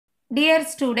Dear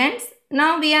students,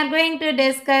 now we are going to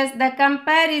discuss the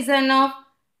comparison of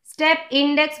step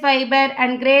index fiber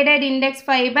and graded index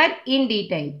fiber in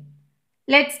detail.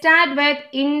 Let's start with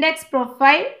index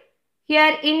profile.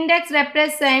 Here index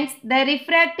represents the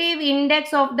refractive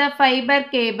index of the fiber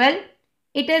cable.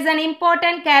 It is an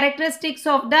important characteristic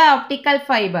of the optical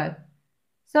fiber.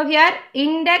 So here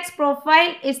index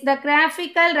profile is the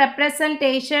graphical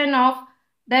representation of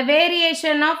the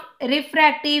variation of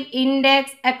refractive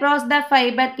index across the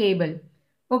fiber cable.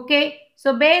 Okay,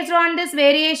 so based on this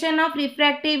variation of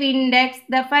refractive index,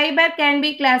 the fiber can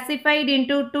be classified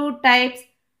into two types: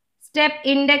 step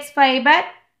index fiber,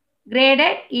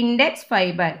 graded index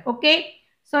fiber. Okay,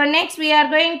 so next we are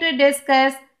going to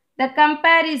discuss the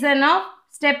comparison of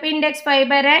step index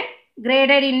fiber and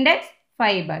graded index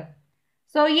fiber.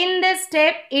 So in this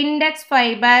step index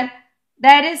fiber,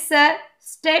 there is a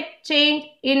step change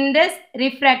in this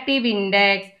refractive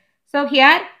index. So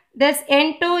here this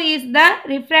N2 is the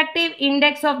refractive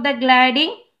index of the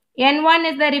cladding,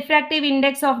 N1 is the refractive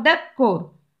index of the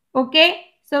core. Okay,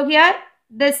 so here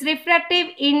this refractive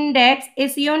index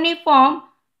is uniform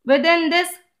within this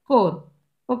core.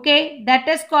 Okay, that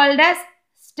is called as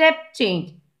step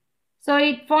change. So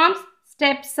it forms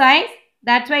step size,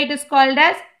 that's why it is called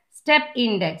as step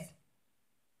index.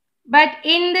 But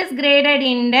in this graded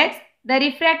index, the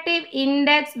refractive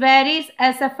index varies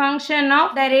as a function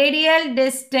of the radial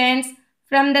distance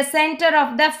from the center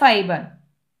of the fiber.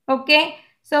 Okay,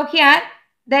 so here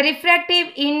the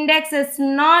refractive index is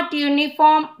not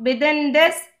uniform within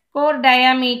this core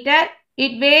diameter.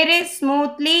 It varies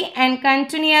smoothly and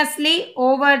continuously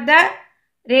over the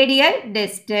radial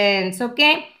distance.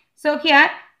 Okay, so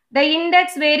here the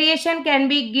index variation can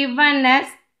be given as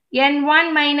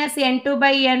N1 minus N2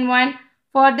 by N1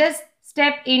 for this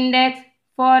step index.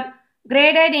 For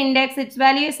graded index, its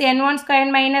value is N1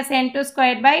 squared minus N2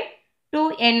 squared by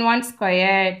 2N1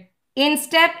 squared. In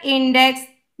step index,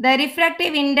 the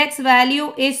refractive index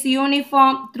value is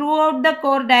uniform throughout the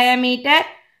core diameter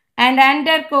and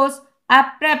undergoes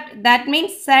abrupt, that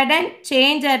means sudden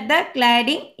change at the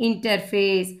cladding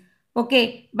interface.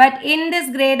 Okay, but in this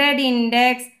graded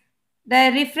index,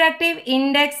 the refractive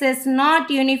index is not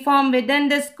uniform within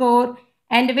this core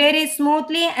and varies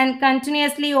smoothly and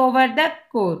continuously over the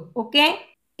core. Okay.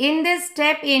 In this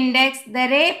step index, the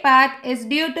ray path is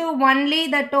due to only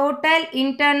the total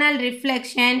internal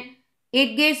reflection.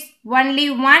 It gives only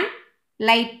one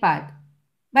light path.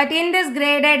 But in this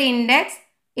graded index,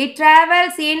 it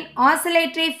travels in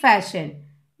oscillatory fashion.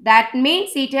 That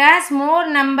means it has more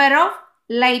number of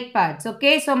light paths.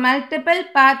 Okay, so multiple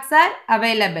paths are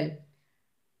available.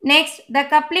 Next, the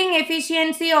coupling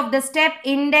efficiency of the step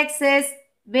index is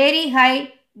very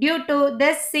high due to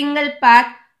this single path,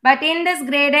 but in this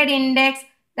graded index,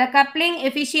 the coupling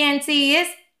efficiency is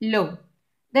low.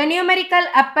 The numerical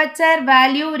aperture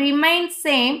value remains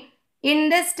same in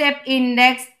this step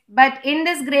index, but in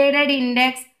this graded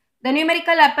index, the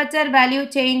numerical aperture value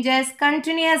changes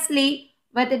continuously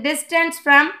with distance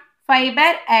from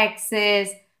fiber axis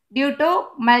due to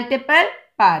multiple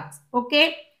paths.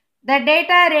 Okay. The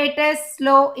data rate is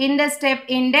slow in the step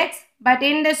index, but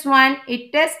in this one it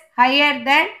is higher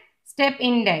than step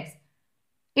index.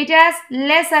 It has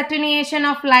less attenuation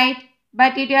of light,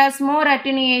 but it has more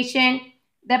attenuation.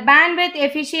 The bandwidth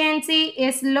efficiency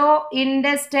is low in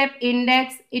the step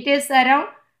index. It is around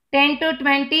 10 to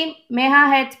 20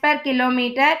 megahertz per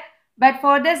kilometer, but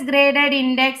for this graded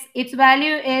index, its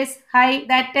value is high,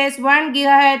 that is 1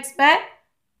 gigahertz per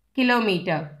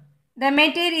kilometer. The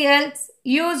materials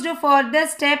used for the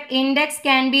step index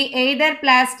can be either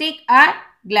plastic or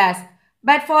glass.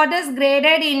 But for this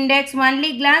graded index,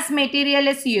 only glass material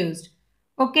is used.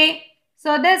 Okay.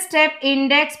 So the step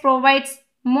index provides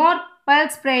more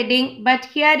pulse spreading, but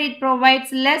here it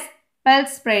provides less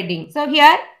pulse spreading. So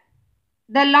here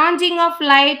the launching of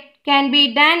light can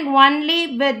be done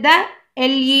only with the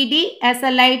LED as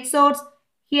a light source.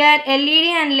 Here LED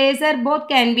and laser both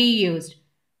can be used.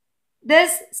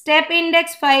 This step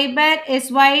index fiber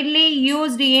is widely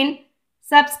used in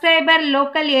subscriber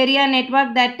local area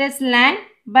network, that is LAN,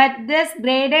 but this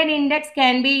graded index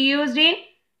can be used in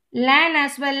LAN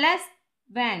as well as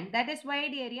WAN, that is wide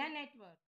area network.